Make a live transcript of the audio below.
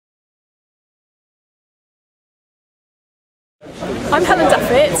I'm Helen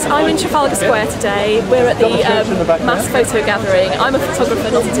Duffett. I'm in Trafalgar Square today. We're at the mass photo gathering. I'm a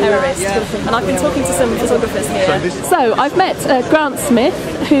photographer, not a terrorist, and I've been talking to some photographers here. So I've met Grant Smith,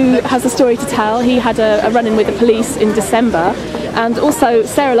 who has a story to tell. He had a run-in with the police in December, and also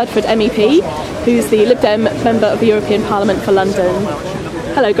Sarah Ludford, MEP, who's the Lib Dem member of the European Parliament for London.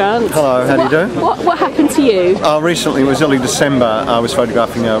 Hello, Grant. Hello, how do you do? What happened to you? Recently, it was early December, I was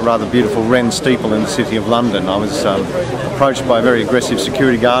photographing a rather beautiful Wren steeple in the city of London. I was approached by a very aggressive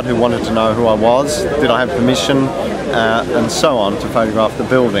security guard who wanted to know who I was, did I have permission, and so on to photograph the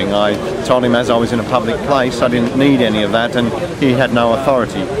building. I told him as I was in a public place I didn't need any of that, and he had no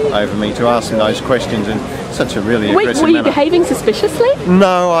authority over me to ask me those questions in such a really aggressive Were you manner. behaving suspiciously?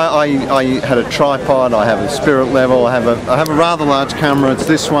 No, I had a tripod, I have a spirit level, I have a rather large camera, it's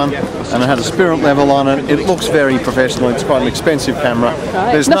this one, and I had a spirit level on it. It looks very professional, it's quite an expensive camera.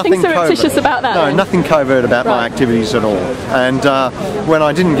 Right. There's nothing nothing surreptitious about that? No, then? nothing covert about my Right. activities at all. And when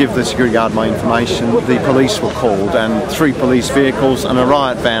I didn't give the security guard my information, the police were called, and 3 police vehicles and a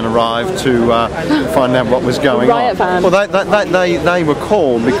riot van arrived to find out what was going riot on. van? Well, they were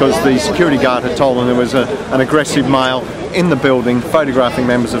called because the security guard had told them there was an aggressive male in the building photographing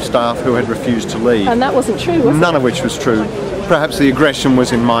members of staff who had refused to leave. And that wasn't true, was it? None of which was true. Perhaps the aggression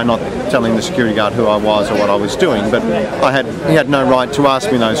was in my not telling the security guard who I was or what I was doing, but he had no right to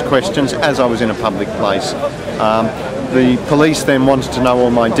ask me those questions as I was in a public place. The police then wanted to know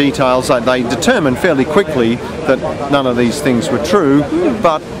all my details. They determined fairly quickly that none of these things were true,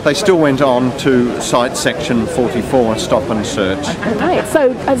 but they still went on to cite section 44 and stop and search. Right,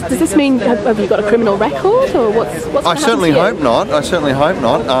 so does this mean, have you got a criminal record, or what's I certainly hope not. I certainly hope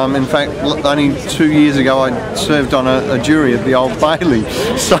not. In fact, only 2 years ago I served on a jury at the Old Bailey.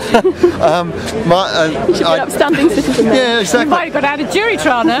 So, you should be an upstanding citizen then. Yeah, exactly. You might have got out of jury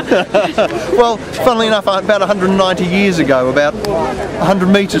trial now. Well, funnily enough, about 190 years ago, about 100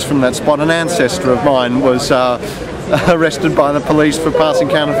 metres from that spot, an ancestor of mine was arrested by the police for passing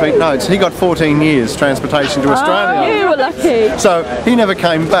counterfeit notes. He got 14 years transportation to Australia. Oh, you were lucky. So he never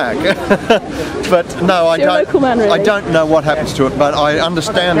came back. But no, I You're a local man, really. I don't know what happens to it, but I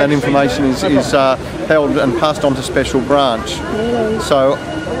understand that information is held and passed on to special branch. Really? So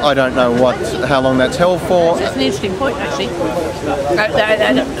I don't know how long that's held for. That's an interesting point, actually.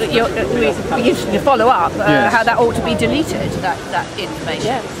 It'd be interesting to follow up Yes. how that ought to be deleted, that information.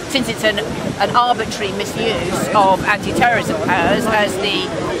 Yeah. Since it's an arbitrary misuse of anti-terrorism powers, as the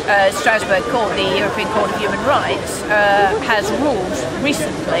Strasbourg Court, the European Court of Human Rights, has ruled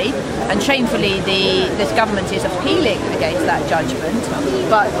recently, and shamefully this government is appealing against that judgment.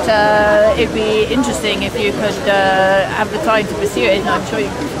 But it'd be interesting if you could have the time to pursue it, and I'm sure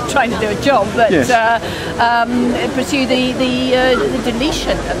you're trying to do a job, but Yes. pursue the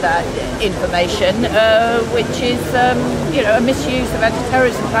deletion of that information, which is a misuse of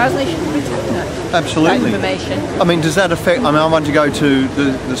anti-terrorism powers. They shouldn't be taking that Absolutely. information. I mean, does that affect, I want to go to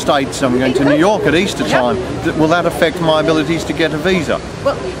the States, I'm going to New York at Easter time. Will that affect my abilities to get a visa?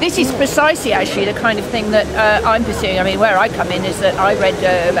 Well, this is precisely actually the kind of thing that I'm pursuing. I mean, where I come in is that I read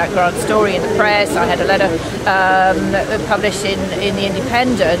about Grant's story in the press. I had a letter published in The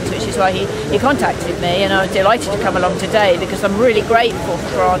Independent, which is why he contacted me, and I was delighted to come along today because I'm really grateful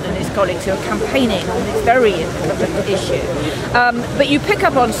for Grant and his colleagues who are campaigning on this very important issue. But you pick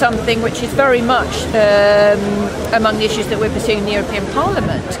up on something which is very much among the issues that we're pursuing in the European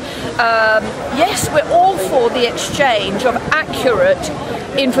Parliament. Yes, we're all for the exchange of accurate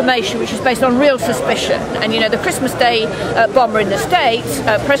information which is based on real suspicion. And the Christmas Day bomber in the States,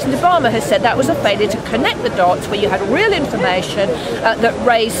 President Obama has said that was a failure to connect the dots where you had real information that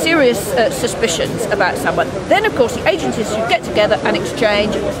raised serious suspicions about someone. Then, of course, the agencies should get together and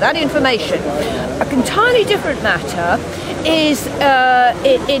exchange that information. An entirely different matter is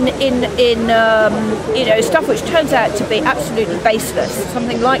stuff which turns out to be absolutely baseless,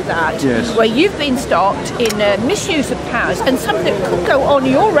 something like that, Yes. where you've been stopped in misuse of powers, and something that could go on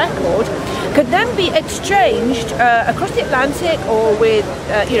your record could then be exchanged across the Atlantic, or with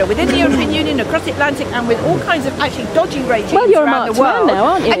within the European Union, across the Atlantic, and with all kinds of actually dodgy regimes Well, you're a around the marked man world. now,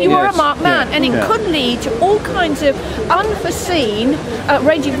 aren't you? And you are a Yes. marked man, Yeah. and it Yeah. could lead to all kinds of unforeseen,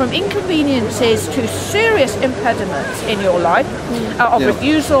 ranging from inconveniences to serious impediments in your life, of Yeah.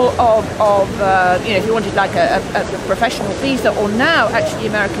 refusal of if you wanted like a professional visa, or now actually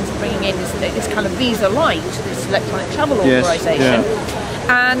Americans are bringing in this kind of visa light, this electronic travel Yes, authorization. yeah.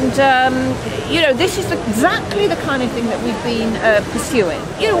 And you know, this is exactly the kind of thing that we've been pursuing.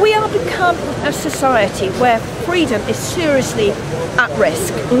 You know, we are become a society where freedom is seriously at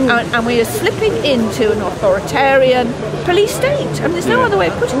risk, and we are slipping into an authoritarian police state. I mean, there's no other way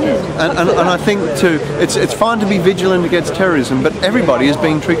of putting it. And I think too, it's fine to be vigilant against terrorism, but everybody is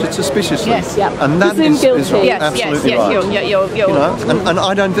being treated suspiciously. Yes. And that is absolutely right. You know, and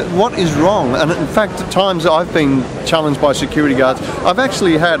I don't. What is wrong? And in fact, at times I've been challenged by security guards. I've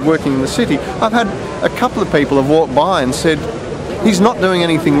actually had, working in the city, I've had a couple of people have walked by and said, "He's not doing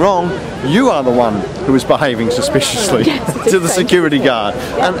anything wrong. You are the one who is behaving suspiciously," to the security guard.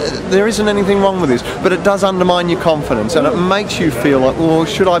 And there isn't anything wrong with this, but it does undermine your confidence, and it makes you feel like, well,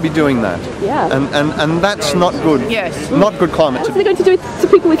 should I be doing that? And that's not good. Not good climate. What are they going to do to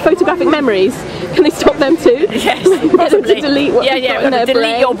people with photographic memories? Can they stop them too? Yes, Get them to delete what they've got in their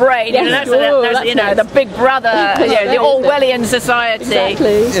delete your brain. Yes, You know, that's you know, the Big Brother, you know, the Orwellian society.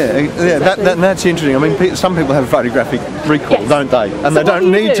 Exactly. That's interesting. I mean, some people have photographic recall, don't they? And they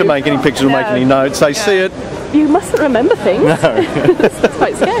don't need to make any pictures or make any notes. They see it. You mustn't remember things. No. That's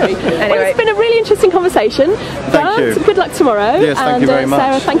quite scary. Anyway. Well, it's been a really interesting conversation. Thank you. Good luck tomorrow. Yes, thank you very much.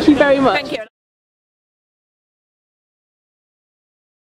 Sarah, thank you very much. Thank you.